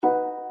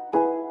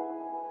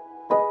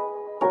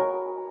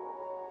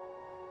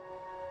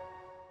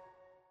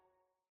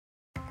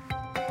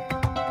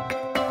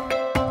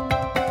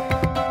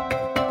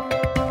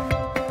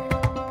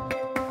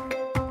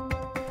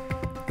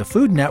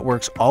Food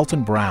Network's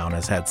Alton Brown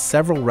has had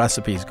several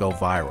recipes go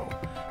viral,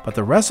 but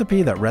the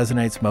recipe that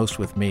resonates most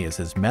with me is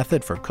his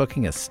method for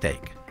cooking a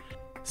steak.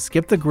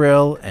 Skip the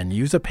grill and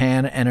use a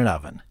pan and an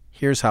oven.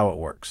 Here's how it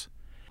works.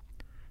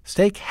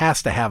 Steak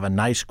has to have a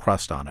nice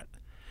crust on it.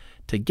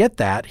 To get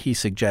that, he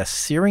suggests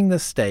searing the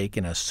steak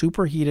in a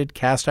superheated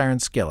cast iron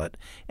skillet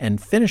and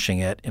finishing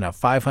it in a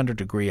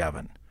 500-degree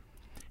oven.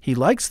 He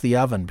likes the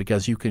oven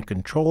because you can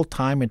control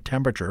time and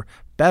temperature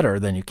better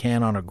than you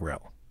can on a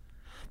grill.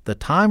 The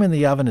time in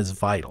the oven is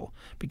vital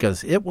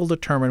because it will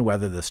determine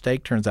whether the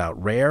steak turns out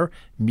rare,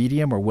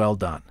 medium, or well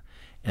done,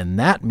 and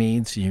that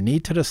means you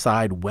need to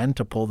decide when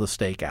to pull the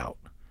steak out.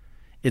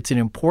 It's an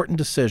important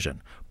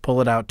decision. Pull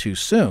it out too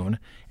soon,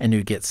 and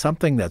you get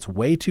something that's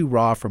way too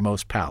raw for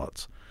most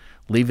palates.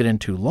 Leave it in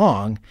too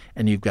long,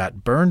 and you've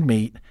got burned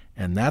meat,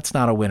 and that's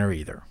not a winner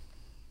either.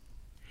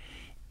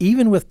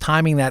 Even with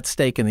timing that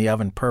steak in the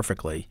oven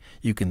perfectly,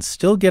 you can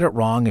still get it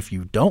wrong if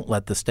you don't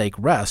let the steak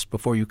rest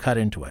before you cut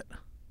into it.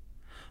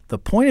 The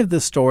point of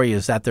this story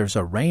is that there's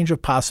a range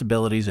of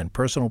possibilities and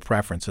personal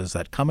preferences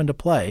that come into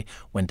play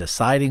when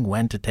deciding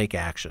when to take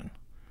action.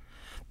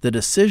 The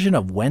decision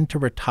of when to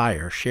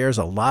retire shares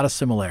a lot of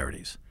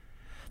similarities.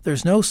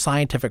 There's no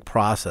scientific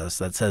process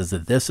that says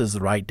that this is the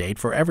right date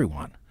for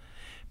everyone.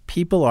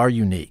 People are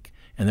unique,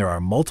 and there are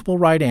multiple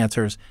right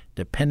answers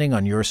depending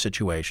on your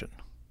situation.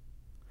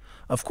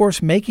 Of course,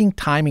 making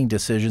timing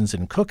decisions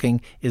in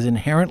cooking is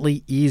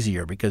inherently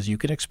easier because you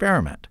can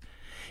experiment.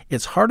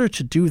 It's harder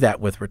to do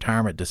that with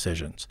retirement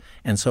decisions,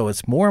 and so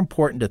it's more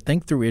important to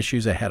think through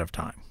issues ahead of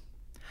time.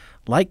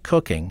 Like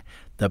cooking,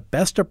 the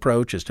best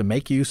approach is to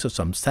make use of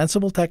some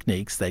sensible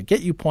techniques that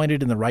get you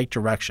pointed in the right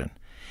direction,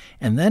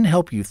 and then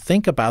help you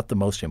think about the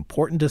most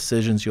important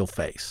decisions you'll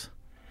face.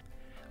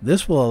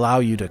 This will allow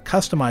you to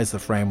customize the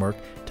framework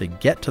to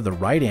get to the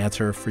right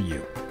answer for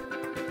you.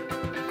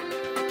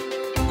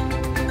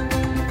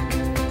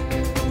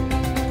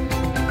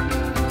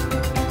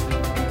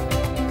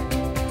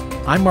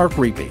 I'm Mark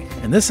Riepe,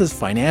 and this is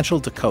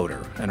Financial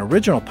Decoder, an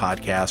original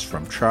podcast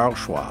from Charles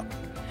Schwab.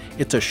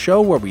 It's a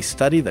show where we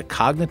study the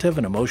cognitive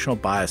and emotional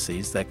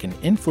biases that can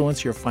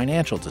influence your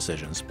financial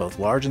decisions, both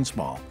large and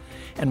small,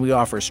 and we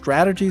offer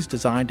strategies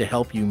designed to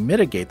help you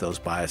mitigate those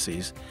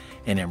biases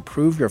and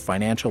improve your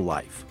financial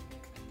life.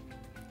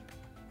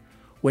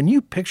 When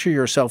you picture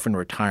yourself in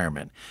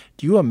retirement,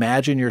 do you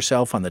imagine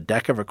yourself on the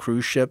deck of a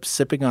cruise ship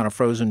sipping on a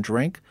frozen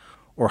drink?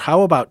 Or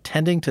how about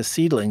tending to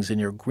seedlings in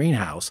your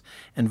greenhouse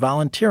and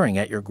volunteering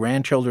at your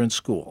grandchildren's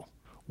school?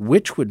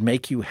 Which would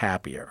make you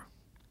happier?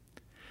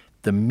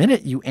 The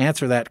minute you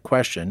answer that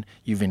question,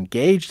 you've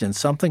engaged in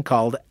something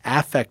called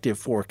affective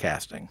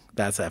forecasting.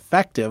 That's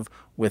affective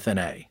with an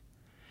A.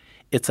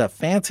 It's a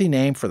fancy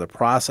name for the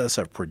process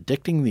of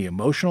predicting the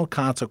emotional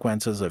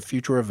consequences of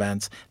future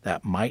events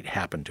that might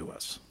happen to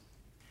us.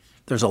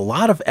 There's a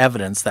lot of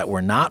evidence that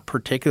we're not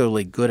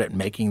particularly good at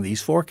making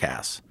these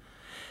forecasts.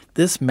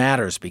 This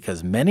matters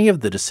because many of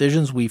the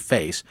decisions we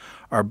face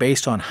are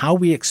based on how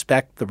we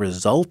expect the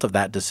result of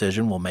that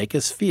decision will make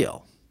us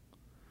feel.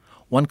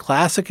 One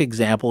classic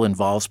example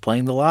involves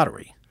playing the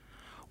lottery.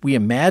 We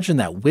imagine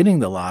that winning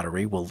the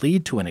lottery will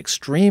lead to an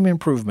extreme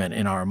improvement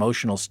in our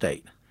emotional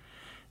state.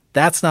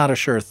 That's not a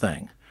sure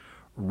thing.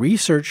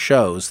 Research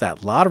shows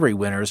that lottery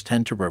winners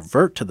tend to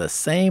revert to the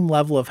same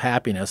level of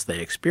happiness they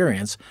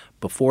experience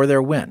before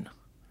their win.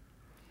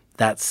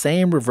 That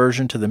same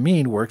reversion to the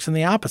mean works in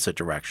the opposite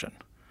direction.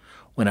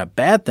 When a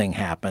bad thing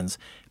happens,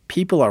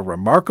 people are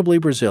remarkably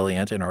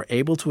resilient and are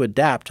able to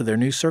adapt to their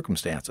new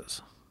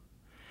circumstances.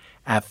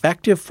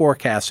 Affective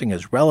forecasting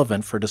is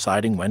relevant for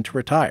deciding when to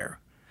retire.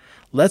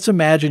 Let's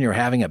imagine you're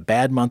having a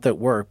bad month at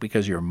work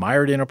because you're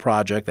mired in a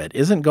project that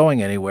isn't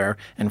going anywhere,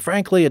 and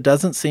frankly, it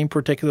doesn't seem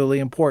particularly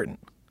important.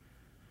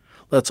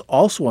 Let's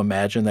also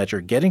imagine that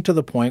you're getting to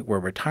the point where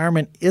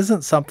retirement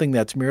isn't something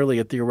that's merely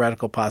a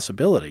theoretical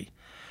possibility,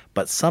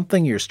 but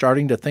something you're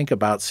starting to think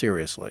about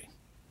seriously.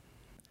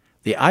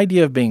 The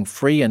idea of being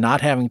free and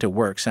not having to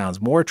work sounds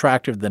more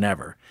attractive than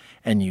ever,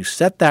 and you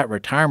set that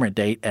retirement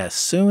date as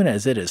soon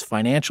as it is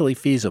financially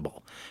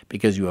feasible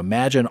because you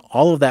imagine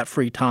all of that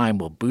free time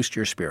will boost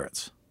your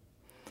spirits.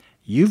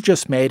 You've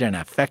just made an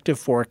effective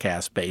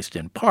forecast based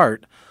in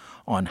part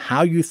on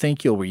how you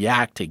think you'll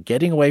react to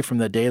getting away from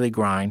the daily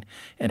grind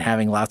and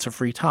having lots of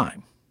free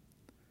time.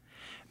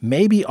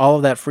 Maybe all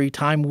of that free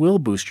time will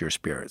boost your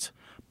spirits,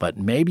 but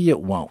maybe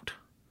it won't.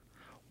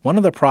 One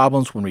of the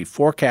problems when we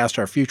forecast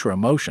our future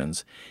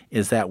emotions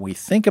is that we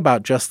think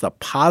about just the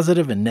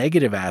positive and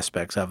negative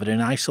aspects of it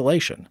in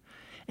isolation,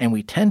 and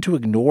we tend to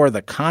ignore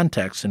the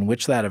context in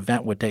which that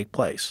event would take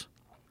place.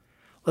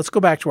 Let's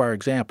go back to our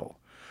example.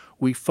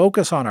 We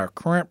focus on our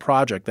current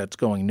project that's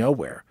going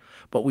nowhere,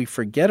 but we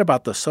forget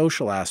about the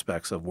social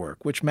aspects of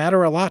work, which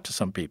matter a lot to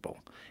some people,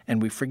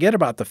 and we forget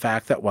about the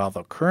fact that while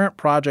the current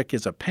project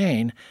is a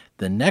pain,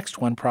 the next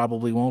one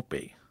probably won't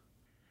be.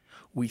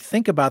 We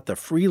think about the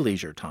free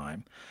leisure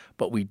time,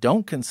 but we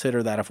don't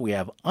consider that if we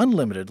have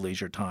unlimited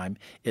leisure time,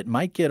 it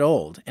might get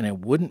old and it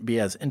wouldn't be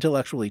as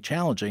intellectually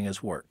challenging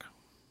as work.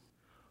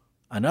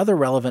 Another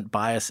relevant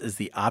bias is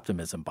the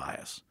optimism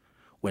bias.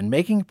 When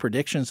making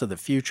predictions of the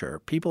future,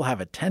 people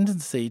have a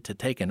tendency to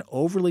take an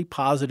overly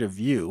positive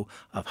view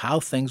of how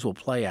things will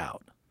play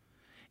out.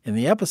 In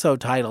the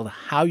episode titled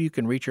How You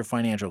Can Reach Your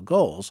Financial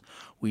Goals,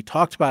 we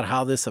talked about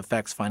how this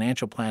affects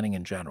financial planning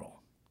in general.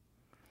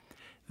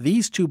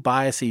 These two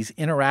biases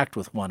interact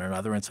with one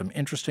another in some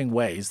interesting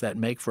ways that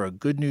make for a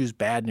good news,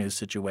 bad news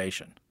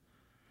situation.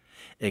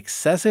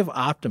 Excessive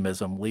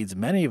optimism leads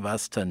many of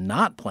us to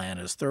not plan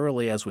as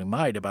thoroughly as we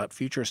might about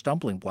future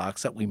stumbling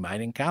blocks that we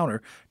might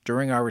encounter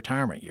during our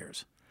retirement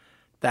years.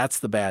 That's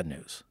the bad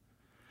news.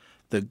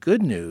 The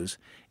good news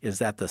is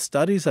that the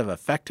studies of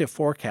effective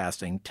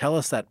forecasting tell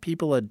us that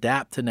people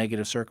adapt to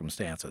negative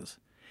circumstances.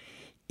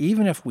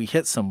 Even if we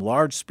hit some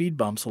large speed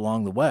bumps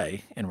along the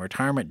way and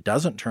retirement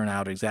doesn't turn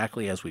out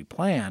exactly as we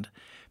planned,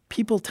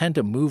 people tend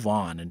to move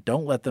on and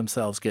don't let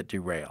themselves get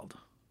derailed.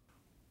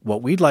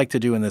 What we'd like to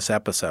do in this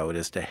episode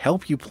is to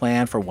help you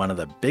plan for one of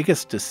the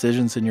biggest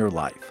decisions in your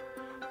life: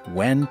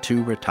 when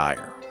to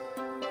retire.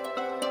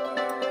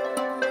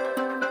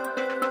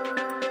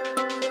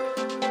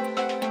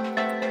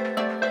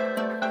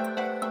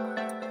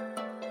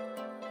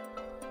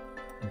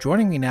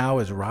 Joining me now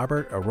is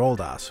Robert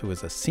Aroldas, who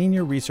is a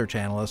senior research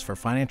analyst for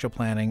financial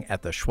planning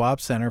at the Schwab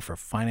Center for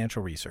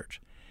Financial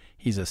Research.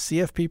 He's a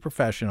CFP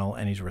professional,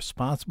 and he's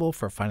responsible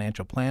for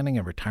financial planning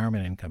and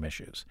retirement income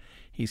issues.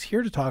 He's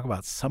here to talk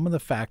about some of the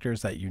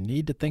factors that you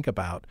need to think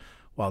about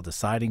while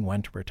deciding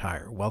when to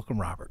retire. Welcome,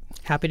 Robert.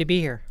 Happy to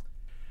be here.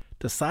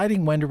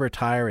 Deciding when to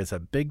retire is a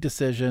big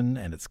decision,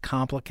 and it's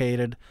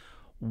complicated.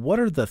 What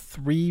are the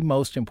three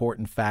most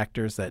important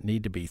factors that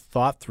need to be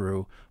thought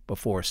through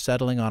before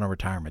settling on a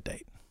retirement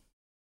date?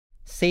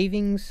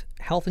 Savings,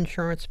 health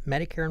insurance,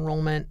 Medicare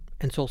enrollment,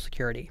 and Social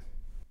Security.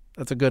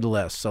 That's a good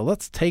list. So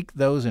let's take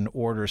those in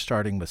order,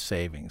 starting with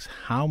savings.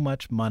 How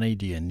much money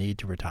do you need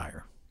to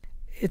retire?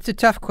 It's a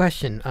tough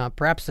question,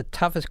 perhaps the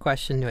toughest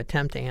question to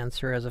attempt to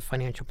answer as a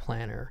financial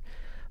planner.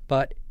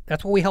 But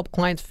that's what we help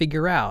clients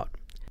figure out.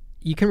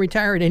 You can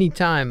retire at any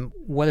time.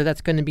 Whether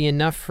that's going to be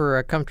enough for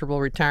a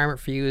comfortable retirement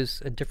for you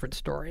is a different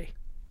story.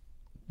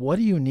 What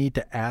do you need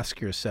to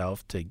ask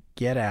yourself to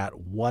get at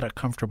what a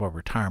comfortable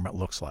retirement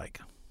looks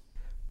like?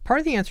 Part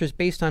of the answer is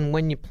based on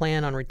when you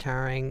plan on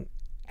retiring,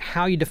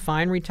 how you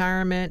define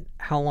retirement,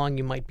 how long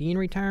you might be in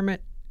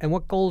retirement, and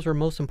what goals are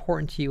most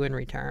important to you in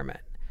retirement.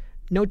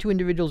 No two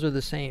individuals are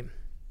the same.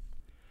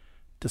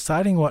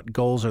 Deciding what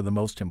goals are the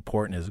most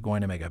important is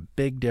going to make a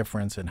big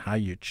difference in how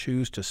you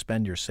choose to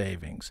spend your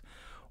savings.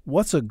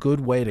 What's a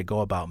good way to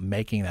go about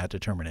making that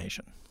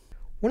determination?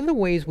 One of the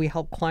ways we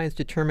help clients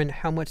determine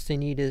how much they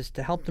need is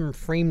to help them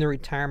frame their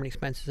retirement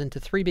expenses into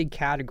three big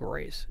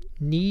categories: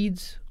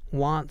 needs,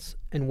 wants,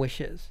 and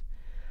wishes.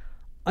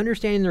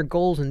 Understanding their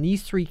goals in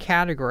these three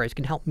categories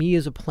can help me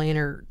as a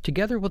planner,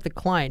 together with the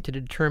client, to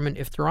determine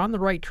if they're on the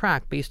right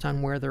track based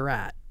on where they're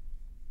at.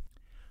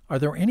 Are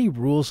there any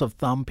rules of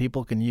thumb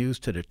people can use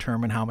to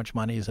determine how much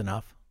money is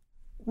enough?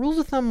 Rules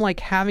of thumb like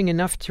having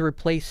enough to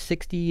replace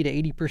 60 to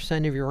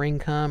 80% of your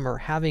income or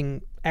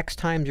having X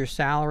times your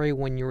salary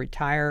when you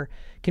retire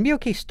can be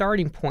okay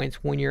starting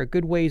points when you're a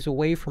good ways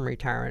away from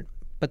retirement.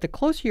 But the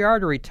closer you are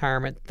to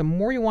retirement, the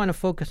more you want to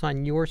focus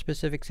on your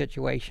specific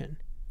situation.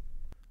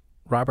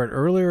 Robert,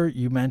 earlier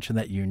you mentioned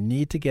that you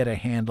need to get a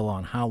handle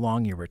on how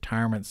long your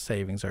retirement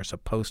savings are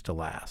supposed to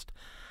last.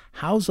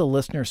 How's a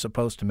listener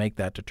supposed to make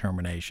that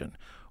determination?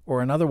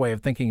 Or another way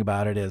of thinking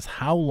about it is,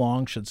 how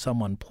long should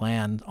someone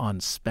plan on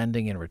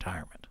spending in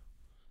retirement?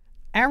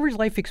 Average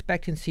life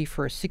expectancy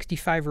for a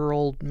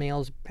 65-year-old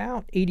male is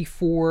about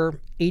 84,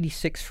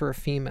 86 for a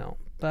female.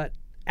 But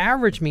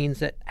average means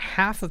that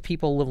half of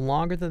people live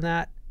longer than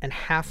that and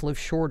half live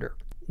shorter.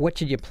 What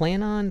should you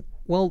plan on?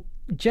 Well,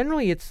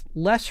 generally it's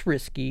less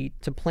risky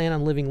to plan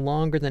on living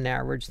longer than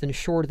average than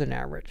shorter than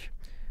average.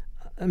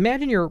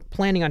 Imagine you're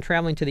planning on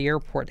traveling to the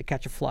airport to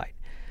catch a flight.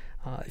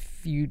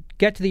 If you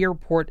get to the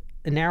airport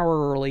an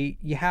hour early,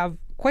 you have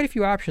quite a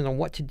few options on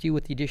what to do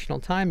with the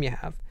additional time you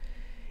have.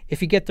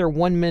 If you get there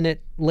 1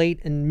 minute late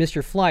and miss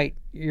your flight,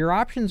 your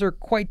options are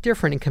quite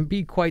different and can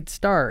be quite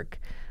stark.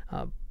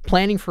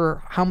 Planning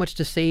for how much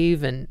to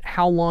save and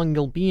how long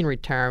you'll be in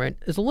retirement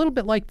is a little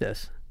bit like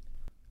this.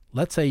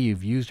 Let's say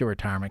you've used a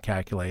retirement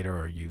calculator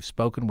or you've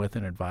spoken with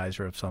an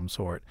advisor of some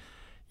sort.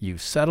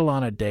 You've settled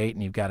on a date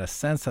and you've got a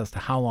sense as to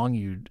how long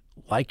you'd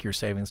like your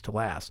savings to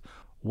last.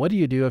 What do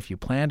you do if you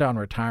planned on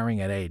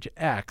retiring at age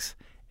X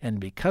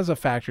and because of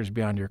factors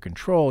beyond your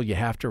control, you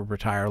have to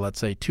retire, let's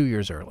say, 2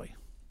 years early?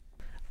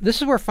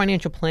 This is where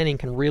financial planning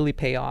can really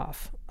pay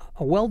off.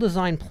 A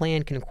well-designed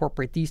plan can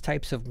incorporate these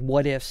types of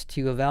what-ifs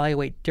to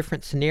evaluate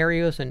different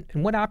scenarios and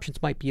what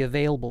options might be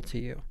available to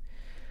you.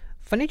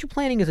 Financial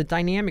planning is a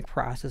dynamic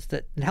process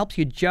that helps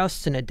you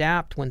adjust and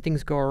adapt when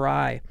things go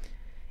awry.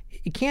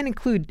 It can't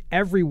include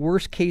every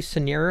worst-case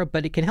scenario,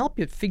 but it can help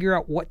you figure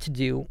out what to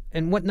do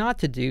and what not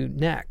to do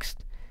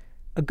next.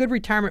 A good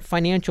retirement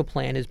financial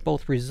plan is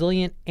both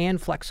resilient and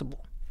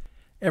flexible.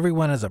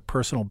 Everyone has a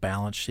personal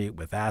balance sheet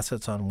with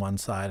assets on one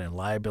side and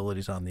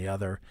liabilities on the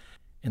other.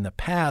 In the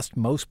past,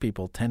 most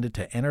people tended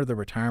to enter the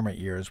retirement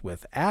years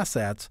with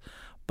assets,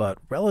 but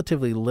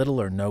relatively little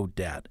or no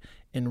debt.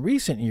 In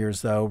recent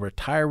years, though,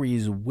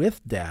 retirees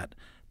with debt,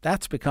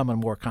 that's become a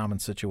more common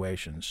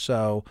situation.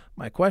 So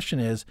my question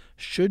is,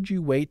 should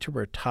you wait to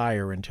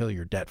retire until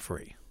you're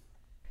debt-free?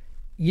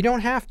 You don't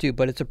have to,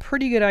 but it's a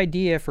pretty good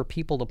idea for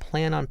people to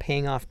plan on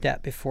paying off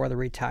debt before they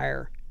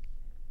retire.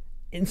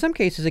 In some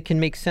cases, it can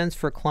make sense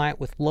for a client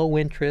with low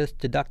interest,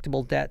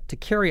 deductible debt to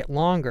carry it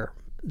longer.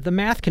 The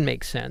math can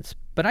make sense,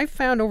 but I've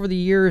found over the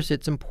years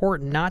it's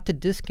important not to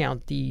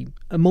discount the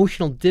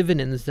emotional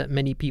dividends that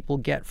many people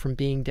get from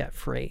being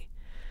debt-free.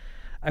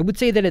 I would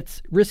say that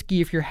it's risky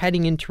if you're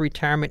heading into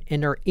retirement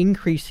and are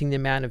increasing the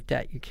amount of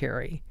debt you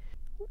carry.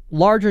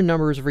 Larger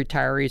numbers of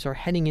retirees are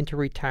heading into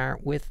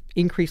retirement with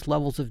increased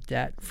levels of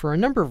debt for a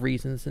number of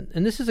reasons,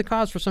 and this is a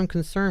cause for some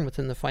concern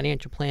within the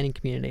financial planning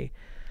community.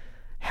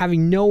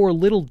 Having no or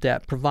little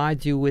debt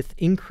provides you with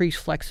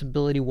increased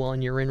flexibility while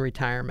you're in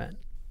retirement.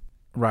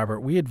 Robert,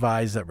 we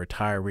advise that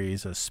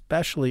retirees,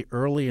 especially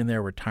early in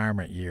their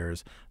retirement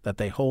years, that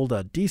they hold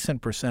a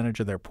decent percentage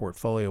of their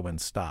portfolio in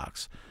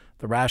stocks.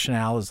 The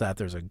rationale is that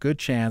there's a good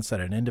chance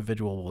that an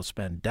individual will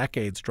spend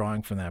decades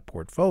drawing from that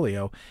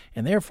portfolio,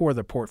 and therefore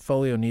the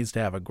portfolio needs to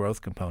have a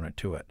growth component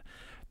to it.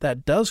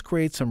 That does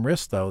create some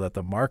risk, though, that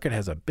the market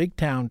has a big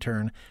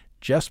downturn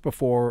just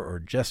before or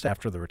just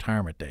after the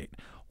retirement date.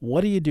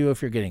 What do you do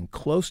if you're getting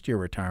close to your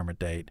retirement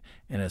date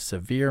and a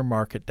severe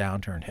market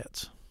downturn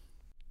hits?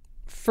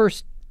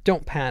 First,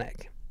 don't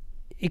panic.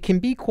 It can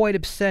be quite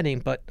upsetting,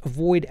 but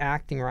avoid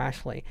acting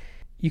rashly.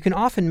 You can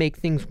often make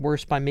things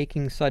worse by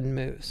making sudden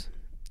moves.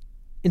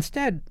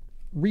 Instead,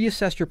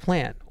 reassess your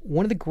plan.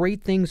 One of the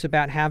great things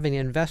about having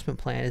an investment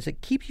plan is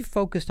it keeps you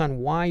focused on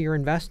why you're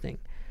investing.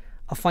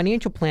 A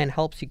financial plan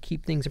helps you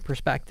keep things in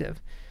perspective.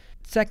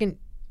 Second,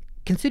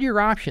 consider your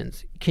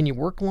options. Can you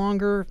work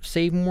longer,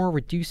 save more,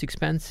 reduce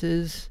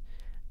expenses?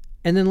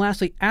 And then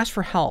lastly, ask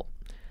for help.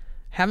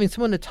 Having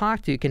someone to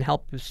talk to can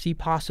help you see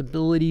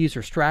possibilities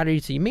or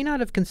strategies that you may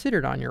not have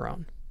considered on your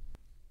own.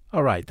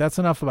 All right, that's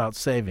enough about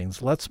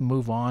savings. Let's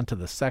move on to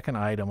the second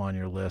item on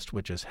your list,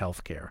 which is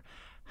healthcare.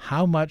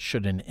 How much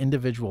should an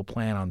individual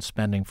plan on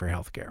spending for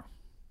healthcare?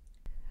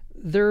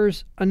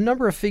 There's a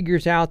number of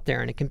figures out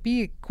there, and it can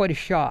be quite a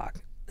shock.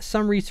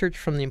 Some research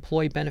from the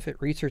Employee Benefit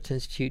Research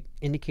Institute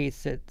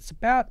indicates that it's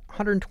about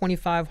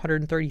 $125,000,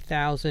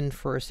 $130,000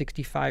 for a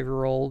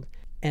 65-year-old,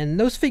 and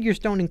those figures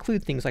don't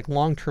include things like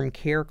long-term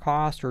care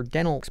costs or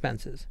dental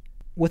expenses.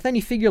 With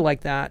any figure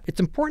like that, it's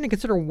important to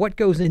consider what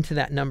goes into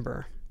that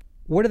number.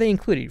 What are they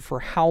included? For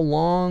how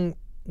long?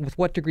 With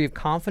what degree of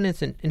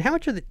confidence? And how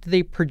much do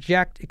they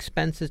project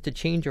expenses to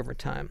change over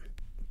time?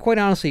 Quite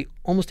honestly,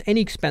 almost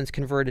any expense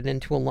converted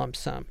into a lump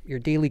sum. Your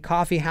daily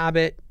coffee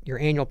habit, your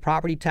annual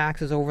property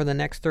taxes over the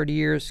next 30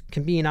 years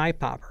can be an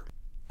eye-popper.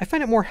 I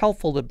find it more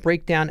helpful to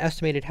break down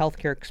estimated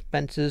healthcare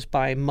expenses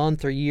by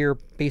month or year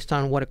based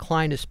on what a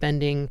client is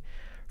spending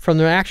from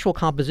the actual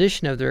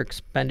composition of their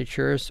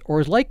expenditures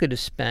or is likely to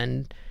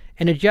spend,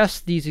 and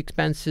adjust these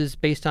expenses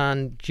based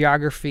on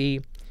geography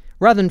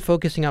rather than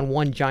focusing on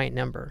one giant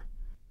number.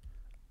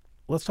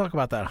 Let's talk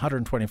about that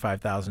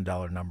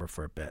 $125,000 number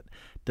for a bit.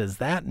 Does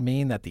that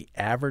mean that the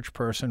average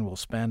person will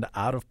spend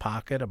out of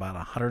pocket about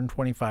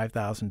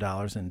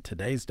 $125,000 in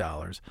today's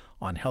dollars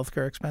on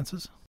healthcare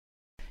expenses?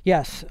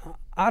 Yes,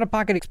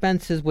 out-of-pocket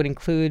expenses would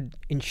include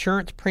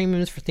insurance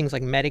premiums for things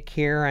like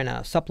Medicare and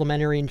a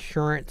supplementary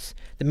insurance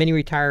that many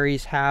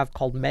retirees have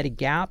called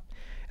Medigap,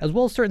 as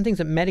well as certain things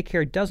that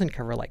Medicare doesn't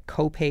cover, like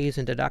copays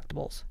and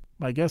deductibles.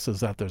 My guess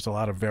is that there's a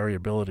lot of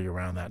variability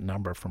around that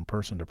number from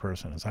person to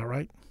person. Is that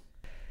right?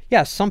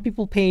 Yes, some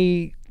people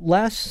pay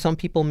less, some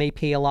people may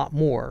pay a lot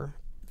more.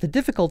 The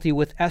difficulty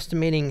with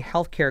estimating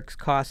healthcare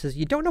costs is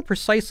you don't know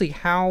precisely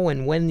how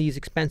and when these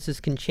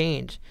expenses can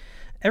change.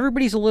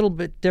 Everybody's a little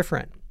bit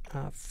different.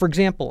 For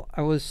example,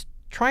 I was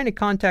trying to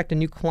contact a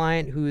new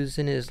client who's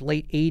in his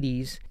late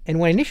 80s, and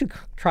when I initially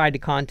tried to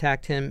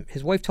contact him,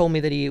 his wife told me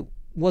that he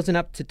wasn't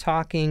up to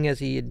talking as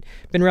he had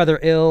been rather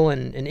ill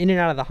and in and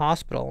out of the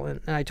hospital.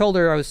 And I told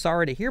her I was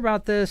sorry to hear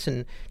about this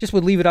and just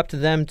would leave it up to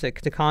them to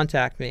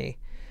contact me.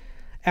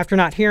 After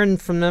not hearing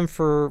from them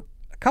for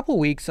a couple of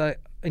weeks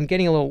and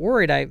getting a little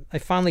worried, I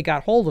finally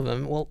got hold of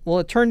him. Well,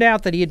 it turned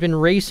out that he had been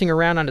racing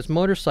around on his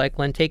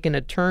motorcycle and taken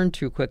a turn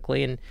too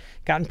quickly and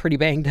gotten pretty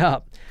banged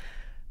up.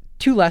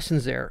 2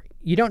 lessons there.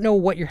 You don't know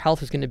what your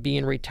health is going to be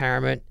in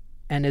retirement,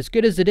 and as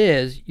good as it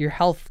is, your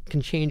health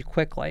can change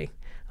quickly.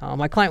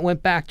 My client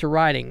went back to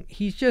riding.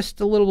 He's just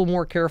a little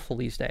more careful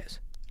these days.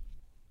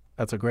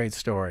 That's a great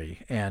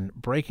story. And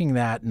breaking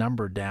that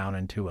number down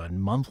into a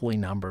monthly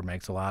number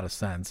makes a lot of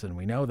sense. And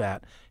we know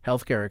that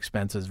healthcare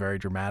expenses vary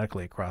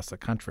dramatically across the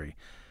country.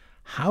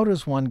 How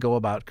does one go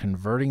about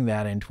converting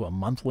that into a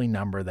monthly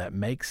number that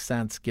makes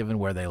sense given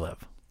where they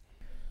live?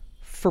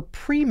 For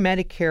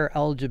pre-Medicare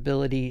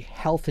eligibility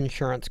health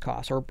insurance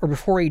costs, or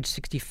before age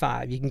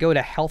 65, you can go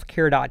to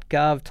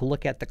healthcare.gov to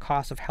look at the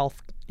cost of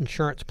health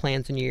insurance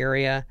plans in your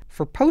area.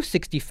 For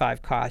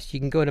post-65 costs, you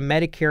can go to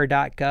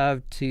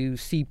medicare.gov to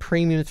see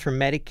premiums for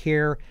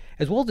Medicare,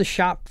 as well as to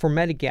shop for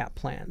Medigap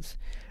plans.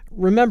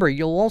 Remember,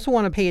 you'll also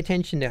want to pay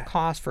attention to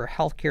costs for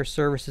healthcare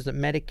services that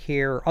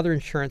Medicare or other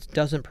insurance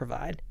doesn't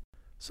provide.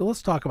 So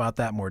let's talk about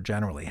that more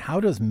generally. How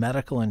does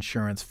medical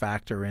insurance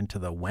factor into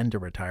the when to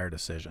retire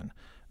decision?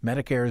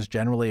 Medicare is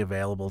generally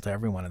available to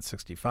everyone at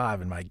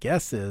 65, and my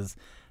guess is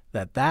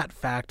that that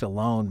fact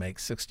alone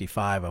makes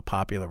 65 a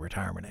popular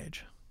retirement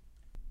age.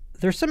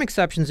 There's some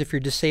exceptions if you're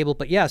disabled,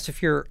 but yes,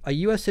 if you're a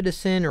U.S.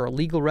 citizen or a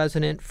legal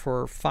resident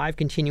for 5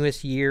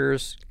 continuous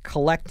years,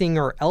 collecting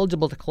or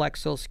eligible to collect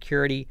Social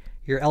Security,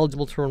 you're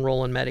eligible to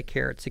enroll in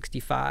Medicare at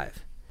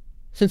 65.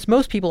 Since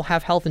most people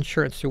have health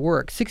insurance through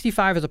work,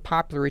 65 is a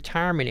popular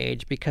retirement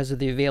age because of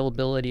the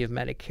availability of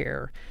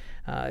Medicare.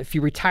 If you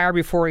retire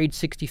before age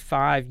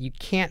 65, you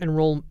can't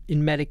enroll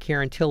in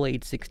Medicare until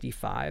age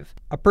 65.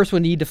 A person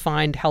would need to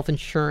find health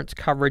insurance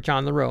coverage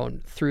on their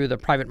own through the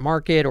private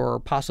market or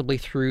possibly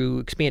through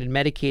expanded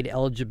Medicaid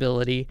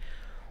eligibility,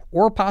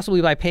 or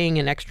possibly by paying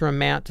an extra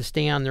amount to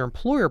stay on their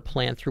employer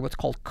plan through what's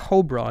called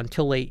COBRA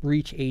until they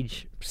reach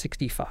age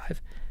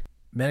 65.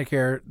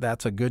 Medicare,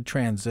 that's a good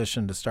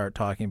transition to start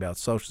talking about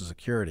Social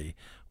Security,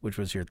 which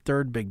was your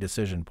third big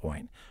decision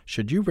point.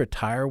 Should you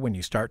retire when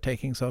you start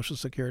taking Social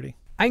Security?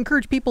 I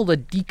encourage people to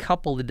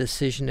decouple the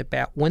decision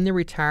about when they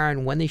retire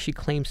and when they should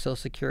claim Social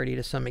Security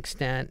to some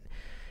extent.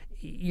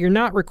 You're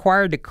not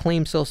required to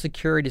claim Social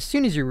Security as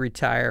soon as you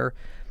retire,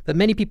 but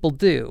many people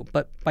do.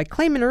 But by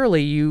claiming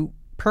early, you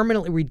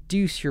permanently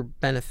reduce your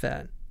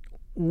benefit.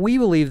 We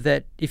believe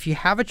that if you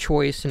have a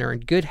choice and are in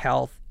good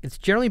health, it's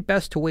generally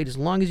best to wait as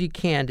long as you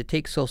can to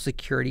take Social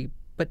Security,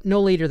 but no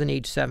later than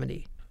age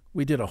 70.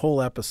 We did a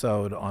whole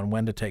episode on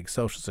when to take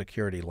Social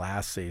Security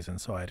last season,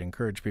 so I'd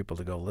encourage people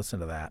to go listen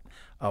to that.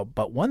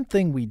 But one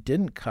thing we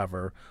didn't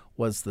cover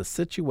was the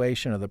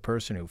situation of the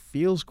person who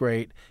feels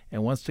great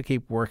and wants to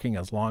keep working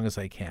as long as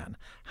they can.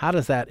 How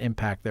does that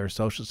impact their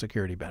Social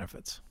Security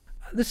benefits?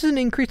 This is an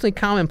increasingly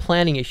common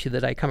planning issue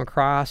that I come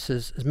across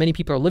as many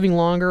people are living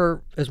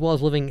longer as well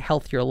as living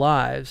healthier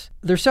lives.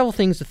 There's several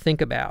things to think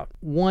about.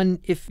 One,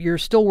 if you're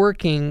still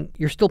working,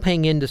 you're still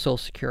paying into Social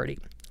Security.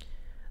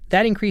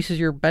 That increases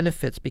your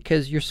benefits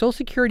because your Social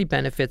Security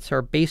benefits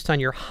are based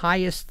on your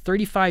highest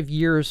 35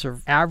 years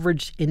of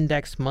average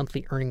index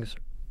monthly earnings,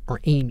 or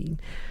AIME.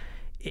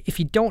 If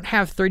you don't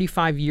have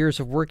 35 years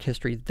of work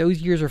history,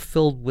 those years are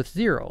filled with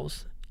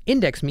zeros.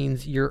 Index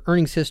means your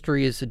earnings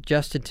history is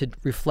adjusted to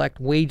reflect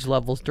wage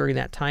levels during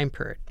that time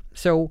period.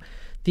 So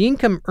the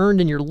income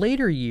earned in your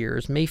later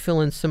years may fill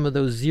in some of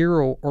those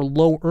zero or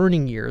low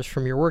earning years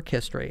from your work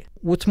history.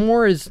 What's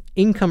more is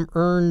income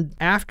earned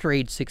after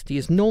age 60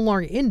 is no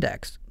longer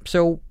indexed,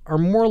 so are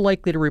more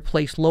likely to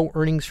replace low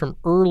earnings from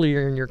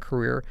earlier in your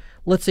career,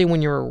 let's say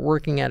when you're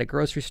working at a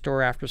grocery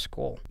store after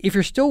school. If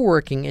you're still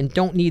working and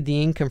don't need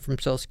the income from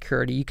Social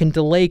Security, you can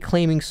delay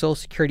claiming Social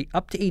Security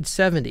up to age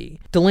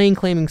 70. Delaying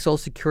claiming Social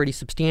Security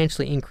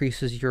substantially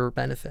increases your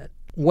benefit.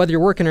 Whether you're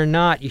working or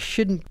not, you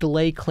shouldn't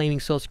delay claiming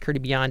Social Security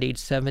beyond age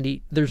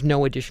 70. There's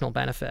no additional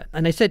benefit.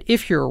 And I said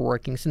if you're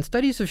working, since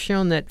studies have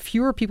shown that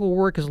fewer people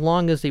work as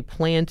long as they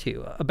plan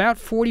to. About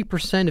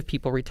 40% of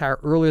people retire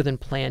earlier than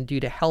planned due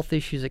to health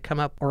issues that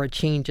come up or a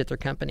change at their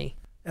company.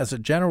 As a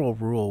general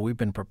rule, we've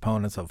been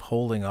proponents of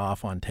holding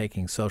off on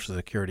taking Social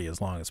Security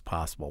as long as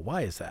possible.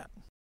 Why is that?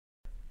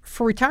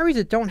 For retirees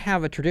that don't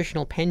have a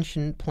traditional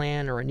pension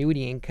plan or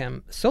annuity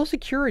income, Social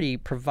Security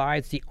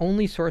provides the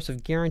only source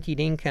of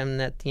guaranteed income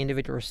that the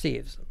individual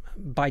receives.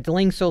 By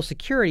delaying Social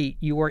Security,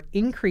 you are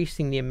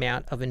increasing the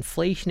amount of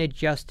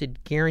inflation-adjusted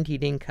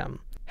guaranteed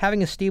income.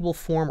 Having a stable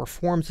form or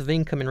forms of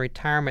income in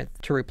retirement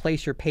to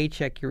replace your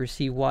paycheck you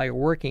receive while you're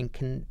working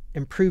can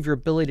improve your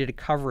ability to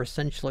cover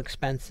essential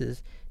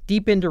expenses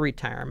deep into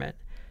retirement,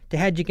 to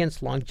hedge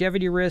against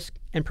longevity risk,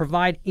 and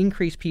provide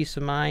increased peace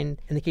of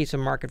mind in the case of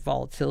market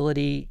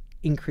volatility,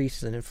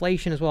 increases in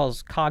inflation, as well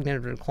as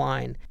cognitive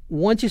decline.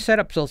 Once you set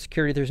up Social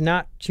Security, there's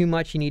not too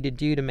much you need to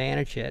do to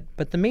manage it,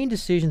 but the main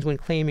decisions when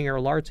claiming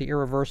are largely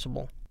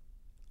irreversible.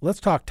 Let's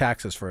talk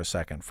taxes for a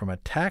second. From a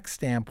tax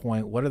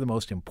standpoint, what are the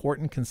most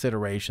important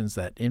considerations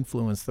that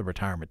influence the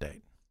retirement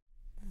date?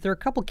 There are a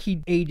couple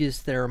key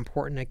ages that are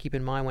important to keep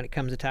in mind when it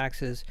comes to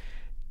taxes.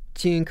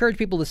 To encourage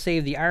people to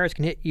save, the IRS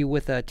can hit you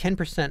with a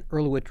 10%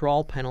 early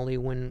withdrawal penalty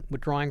when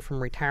withdrawing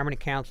from retirement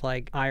accounts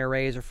like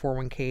IRAs or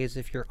 401ks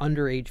if you're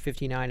under age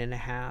 59 and a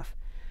half.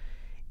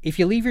 If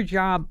you leave your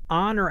job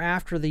on or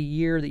after the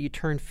year that you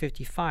turn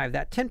 55,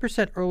 that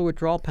 10% early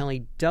withdrawal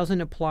penalty doesn't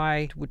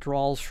apply to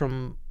withdrawals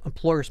from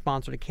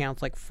employer-sponsored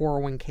accounts like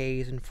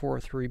 401ks and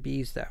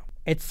 403bs, though.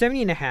 At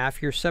 70 and a half,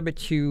 you're subject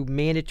to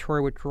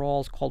mandatory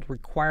withdrawals called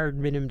required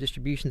minimum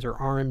distributions, or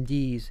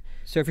RMDs.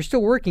 So if you're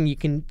still working, you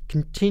can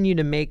continue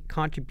to make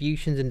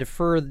contributions and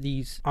defer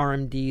these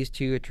RMDs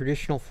to a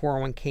traditional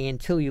 401k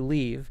until you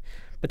leave.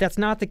 But that's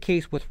not the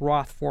case with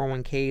Roth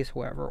 401ks,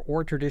 however,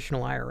 or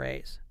traditional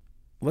IRAs.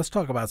 Let's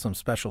talk about some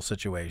special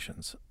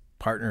situations.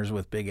 Partners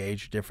with big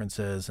age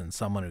differences and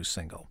someone who's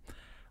single.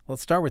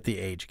 Let's start with the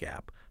age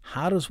gap.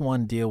 How does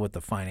one deal with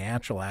the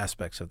financial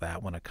aspects of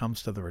that when it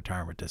comes to the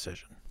retirement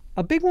decision?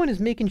 A big one is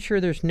making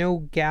sure there's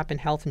no gap in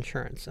health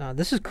insurance.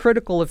 This is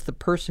critical if the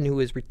person who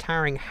is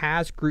retiring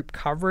has group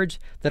coverage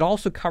that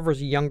also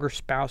covers a younger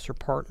spouse or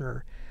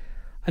partner.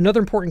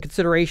 Another important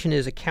consideration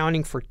is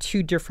accounting for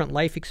two different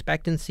life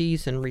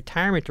expectancies and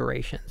retirement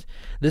durations.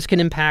 This can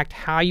impact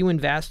how you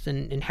invest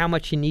and how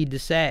much you need to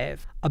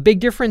save. A big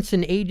difference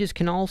in ages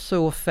can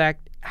also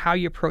affect how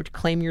you approach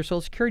claiming your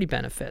Social Security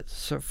benefits.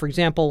 So, for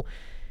example,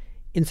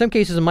 in some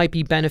cases, it might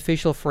be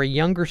beneficial for a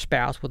younger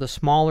spouse with a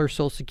smaller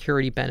Social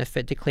Security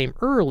benefit to claim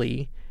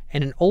early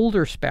and an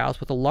older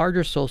spouse with a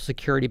larger Social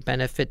Security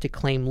benefit to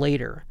claim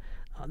later.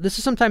 This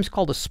is sometimes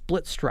called a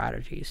split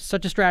strategy.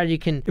 Such a strategy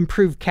can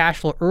improve cash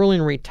flow early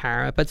in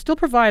retirement, but still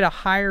provide a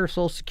higher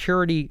Social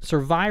Security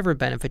survivor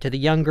benefit to the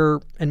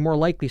younger and more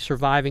likely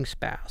surviving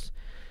spouse.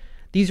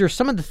 These are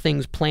some of the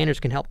things planners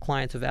can help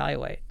clients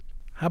evaluate.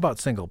 How about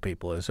single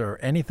people? Is there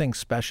anything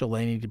special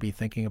they need to be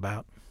thinking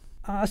about?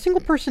 A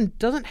single person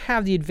doesn't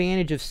have the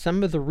advantage of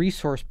some of the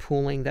resource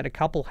pooling that a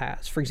couple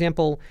has. For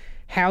example,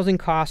 housing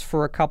costs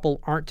for a couple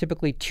aren't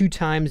typically 2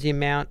 times the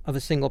amount of a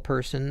single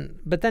person.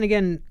 But then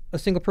again, a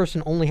single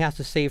person only has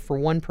to save for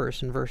one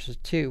person versus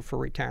 2 for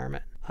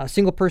retirement. A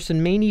single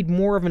person may need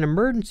more of an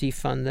emergency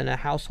fund than a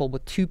household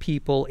with 2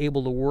 people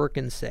able to work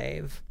and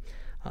save.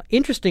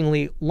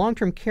 Interestingly,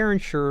 long-term care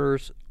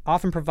insurers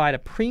often provide a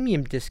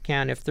premium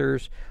discount if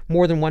there's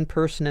more than one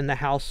person in the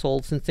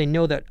household, since they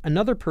know that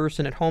another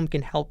person at home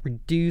can help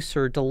reduce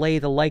or delay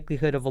the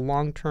likelihood of a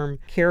long-term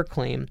care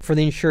claim for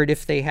the insured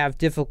if they have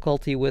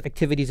difficulty with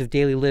activities of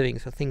daily living,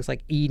 so things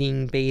like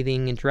eating,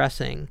 bathing, and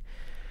dressing.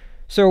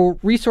 So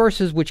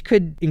resources which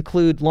could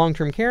include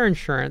long-term care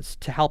insurance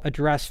to help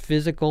address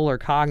physical or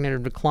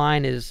cognitive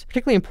decline is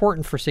particularly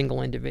important for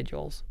single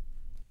individuals.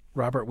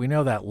 Robert, we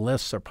know that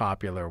lists are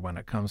popular when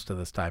it comes to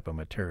this type of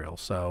material,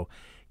 so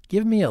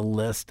give me a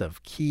list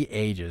of key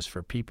ages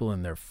for people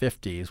in their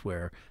 50s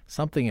where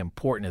something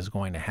important is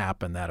going to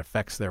happen that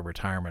affects their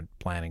retirement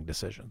planning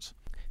decisions.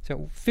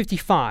 So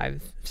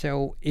 55.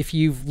 So if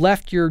you've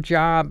left your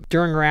job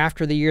during or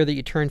after the year that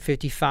you turn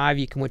 55,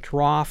 you can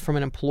withdraw from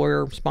an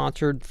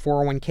employer-sponsored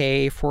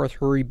 401k,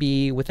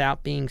 403b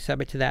without being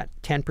subject to that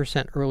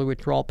 10% early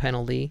withdrawal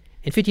penalty.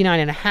 And 59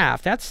 and a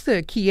half, that's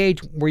the key age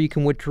where you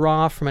can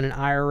withdraw from an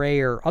IRA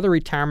or other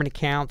retirement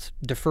accounts,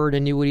 deferred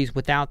annuities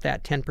without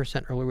that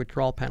 10% early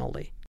withdrawal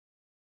penalty.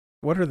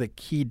 What are the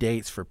key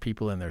dates for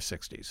people in their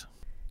 60s?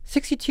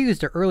 62 is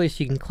the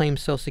earliest you can claim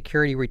Social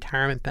Security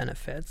retirement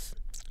benefits.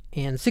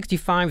 And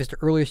 65 is the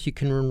earliest you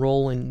can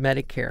enroll in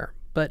Medicare.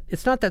 But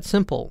it's not that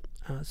simple.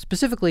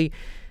 Specifically,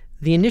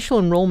 the initial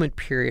enrollment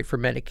period for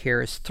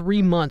Medicare is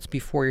 3 months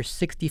before your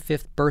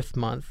 65th birth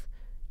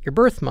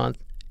month,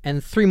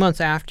 and 3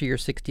 months after your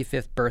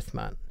 65th birth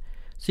month.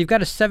 So you've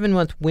got a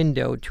 7-month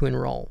window to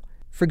enroll.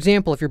 For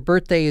example, if your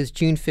birthday is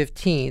June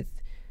 15th,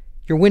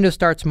 your window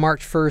starts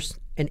March 1st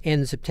and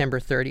ends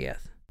September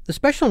 30th. The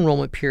special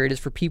enrollment period is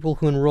for people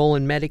who enroll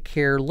in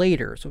Medicare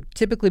later, so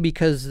typically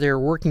because they're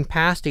working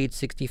past age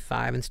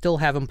 65 and still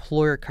have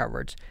employer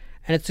coverage,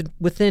 and it's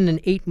within an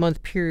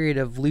 8-month period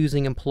of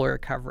losing employer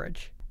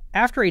coverage.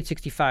 After age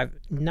 65,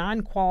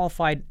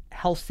 non-qualified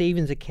health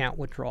savings account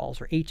withdrawals,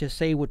 or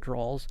HSA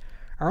withdrawals,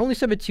 are only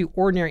subject to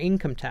ordinary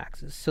income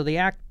taxes, so they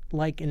act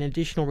like an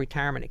additional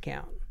retirement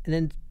account. And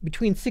then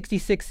between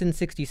 66 and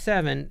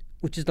 67,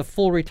 which is the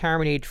full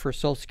retirement age for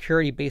Social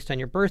Security based on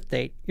your birth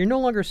date, you're no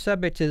longer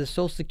subject to the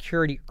Social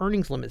Security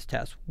earnings limits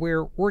test,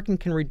 where working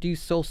can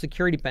reduce Social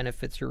Security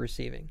benefits you're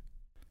receiving.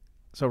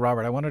 So,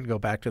 Robert, I wanted to go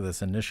back to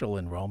this initial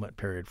enrollment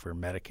period for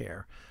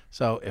Medicare.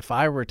 So if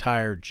I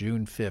retire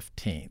June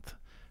 15th,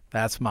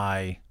 that's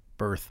my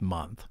birth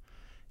month.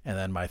 And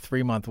then my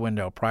 3-month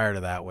window prior to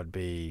that would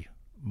be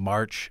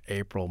March,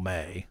 April,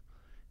 May.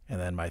 And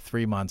then my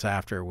 3 months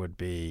after would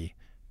be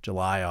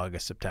July,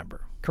 August,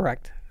 September.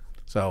 Correct.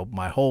 So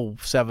my whole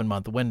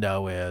 7-month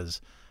window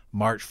is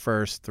March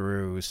 1st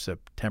through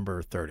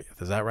September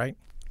 30th. Is that right?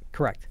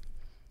 Correct.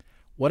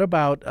 What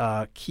about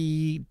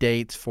key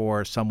dates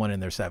for someone in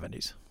their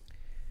 70s?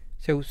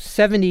 So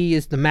 70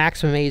 is the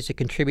maximum age to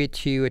contribute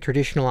to a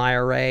traditional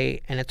IRA,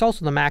 and it's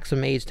also the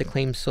maximum age to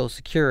claim Social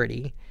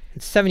Security.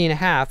 And 70 and a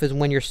half is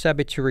when you're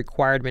subject to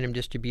required minimum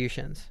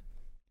distributions.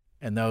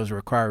 And those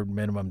required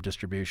minimum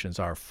distributions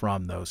are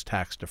from those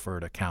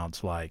tax-deferred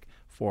accounts like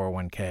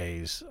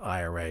 401ks,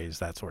 IRAs,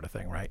 that sort of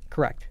thing, right?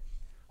 Correct.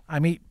 I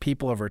meet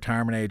people of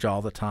retirement age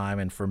all the time,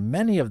 and for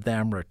many of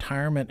them,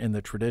 retirement in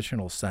the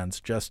traditional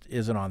sense just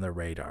isn't on their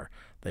radar.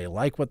 They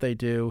like what they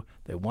do,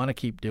 they want to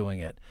keep doing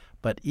it.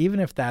 But even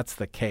if that's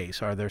the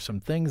case, are there some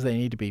things they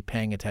need to be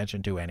paying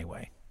attention to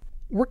anyway?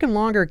 Working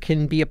longer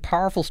can be a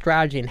powerful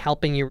strategy in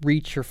helping you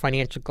reach your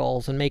financial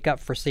goals and make up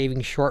for saving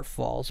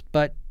shortfalls,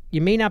 but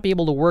you may not be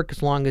able to work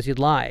as long as you'd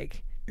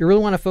like. You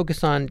really want to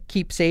focus on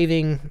keep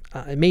saving.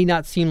 It may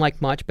not seem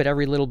like much, but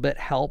every little bit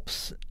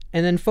helps.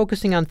 And then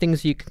focusing on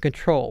things you can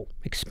control.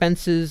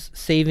 Expenses,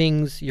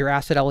 savings, your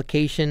asset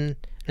allocation.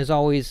 As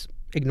always,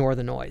 ignore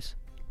the noise.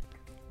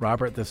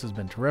 Robert, this has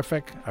been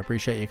terrific. I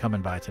appreciate you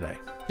coming by today.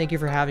 Thank you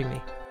for having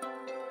me.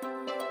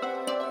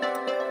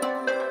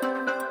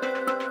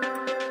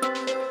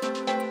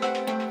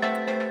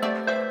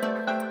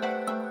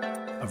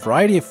 A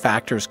variety of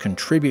factors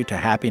contribute to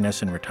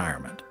happiness in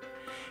retirement.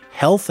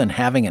 Health and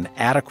having an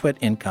adequate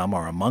income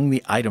are among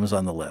the items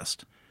on the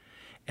list.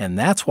 And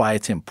that's why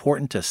it's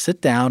important to sit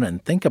down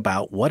and think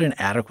about what an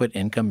adequate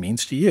income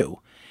means to you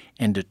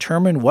and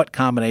determine what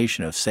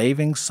combination of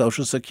savings,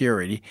 Social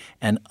Security,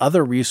 and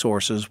other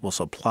resources will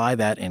supply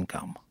that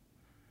income.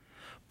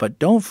 But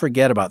don't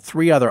forget about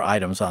 3 other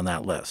items on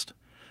that list: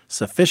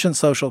 sufficient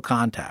social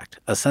contact,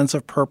 a sense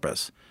of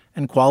purpose,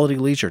 and quality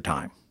leisure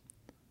time.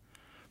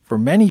 For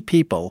many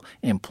people,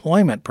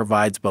 employment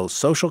provides both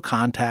social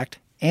contact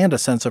and a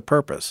sense of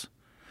purpose.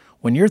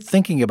 When you're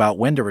thinking about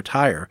when to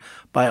retire,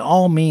 by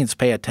all means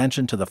pay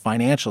attention to the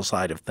financial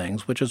side of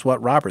things, which is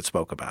what Robert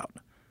spoke about.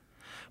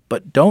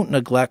 But don't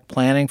neglect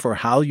planning for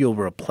how you'll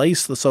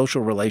replace the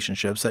social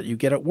relationships that you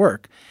get at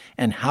work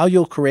and how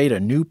you'll create a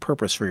new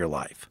purpose for your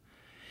life.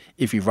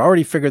 If you've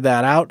already figured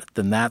that out,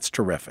 then that's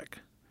terrific.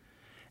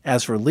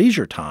 As for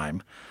leisure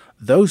time,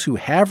 those who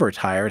have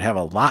retired have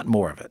a lot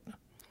more of it.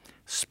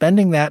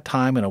 Spending that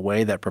time in a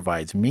way that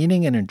provides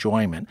meaning and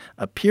enjoyment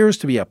appears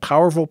to be a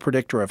powerful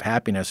predictor of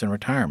happiness in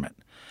retirement.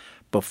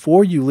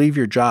 Before you leave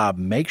your job,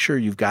 make sure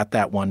you've got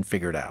that one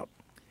figured out.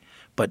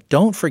 But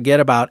don't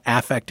forget about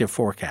affective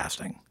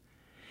forecasting.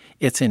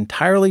 It's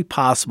entirely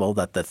possible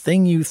that the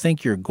thing you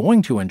think you're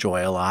going to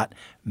enjoy a lot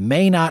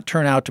may not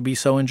turn out to be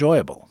so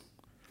enjoyable.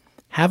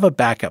 Have a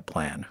backup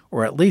plan,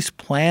 or at least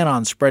plan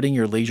on spreading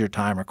your leisure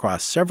time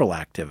across several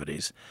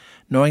activities,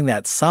 knowing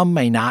that some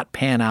may not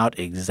pan out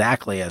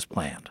exactly as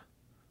planned.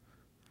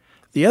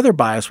 The other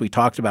bias we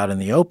talked about in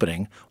the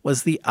opening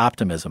was the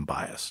optimism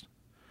bias.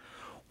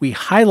 We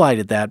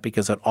highlighted that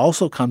because it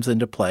also comes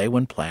into play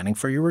when planning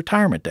for your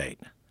retirement date.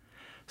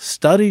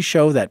 Studies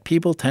show that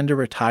people tend to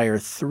retire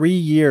 3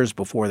 years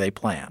before they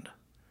planned.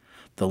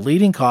 The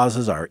leading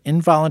causes are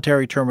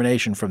involuntary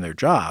termination from their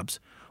jobs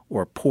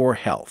or poor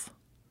health.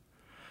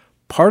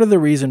 Part of the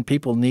reason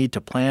people need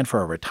to plan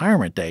for a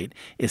retirement date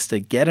is to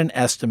get an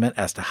estimate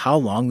as to how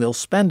long they'll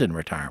spend in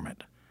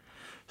retirement.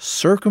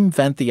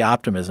 Circumvent the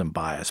optimism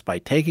bias by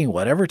taking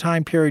whatever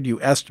time period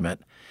you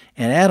estimate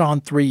and add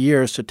on 3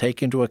 years to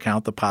take into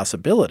account the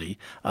possibility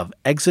of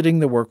exiting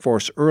the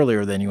workforce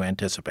earlier than you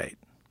anticipate.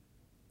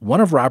 One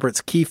of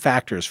Robert's key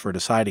factors for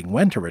deciding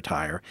when to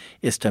retire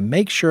is to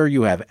make sure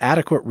you have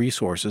adequate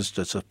resources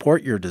to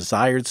support your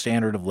desired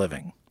standard of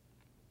living.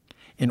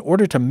 In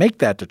order to make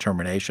that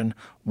determination,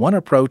 one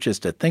approach is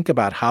to think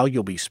about how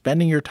you'll be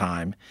spending your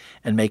time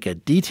and make a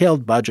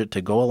detailed budget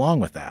to go along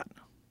with that.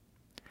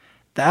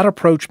 That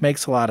approach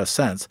makes a lot of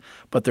sense,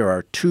 but there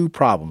are 2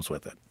 problems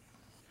with it.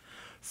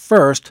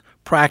 First,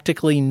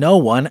 practically no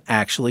one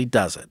actually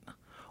does it.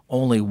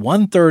 Only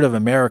 1/3 of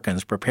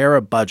Americans prepare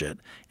a budget,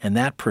 and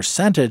that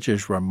percentage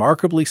is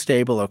remarkably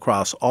stable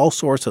across all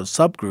sorts of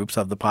subgroups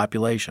of the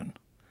population.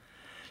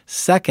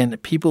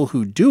 Second, people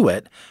who do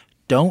it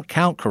don't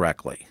count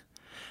correctly.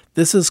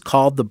 This is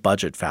called the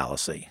budget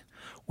fallacy.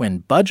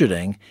 When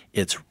budgeting,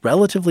 it's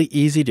relatively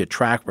easy to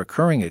track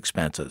recurring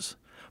expenses,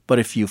 but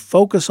if you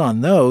focus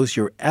on those,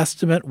 your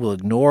estimate will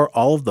ignore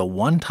all of the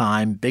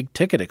one-time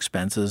big-ticket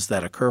expenses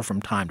that occur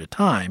from time to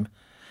time,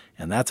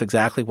 and that's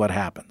exactly what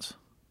happens.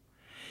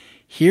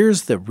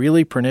 Here's the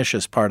really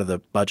pernicious part of the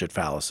budget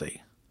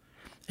fallacy.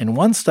 In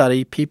one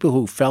study, people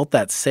who felt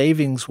that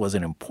savings was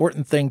an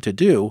important thing to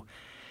do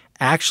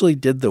actually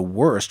did the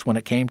worst when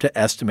it came to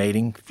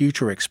estimating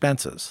future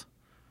expenses.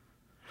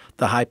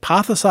 The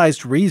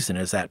hypothesized reason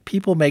is that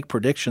people make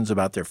predictions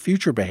about their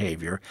future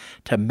behavior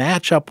to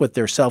match up with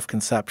their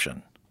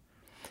self-conception.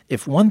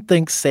 If one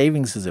thinks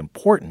savings is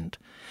important,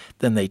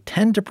 then they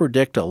tend to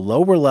predict a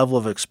lower level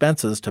of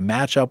expenses to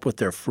match up with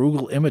their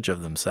frugal image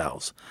of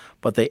themselves,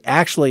 but they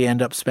actually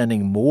end up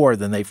spending more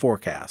than they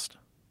forecast.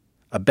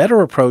 A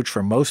better approach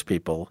for most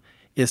people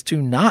is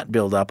to not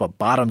build up a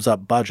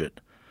bottoms-up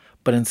budget,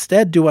 but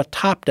instead do a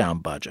top-down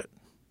budget.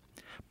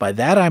 By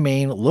that I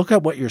mean look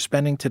at what you're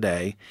spending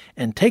today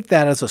and take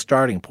that as a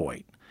starting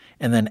point,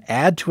 and then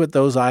add to it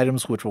those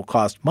items which will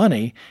cost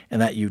money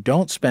and that you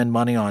don't spend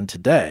money on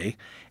today,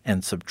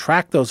 and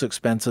subtract those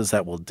expenses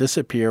that will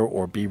disappear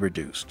or be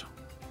reduced.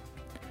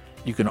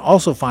 You can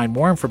also find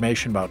more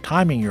information about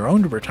timing your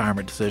own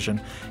retirement decision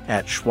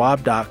at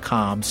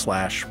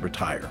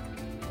schwab.com/retire.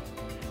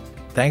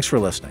 Thanks for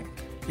listening.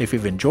 If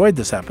you've enjoyed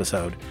this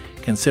episode,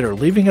 consider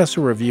leaving us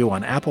a review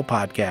on Apple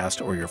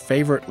Podcast or your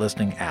favorite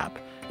listening app.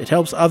 It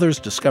helps others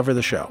discover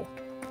the show.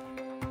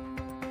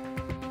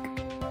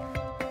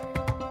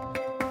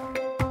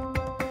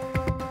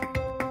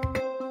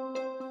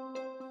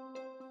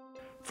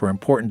 For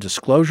important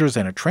disclosures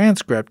and a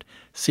transcript,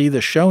 see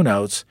the show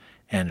notes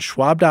and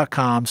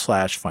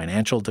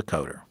schwab.com/financial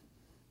decoder.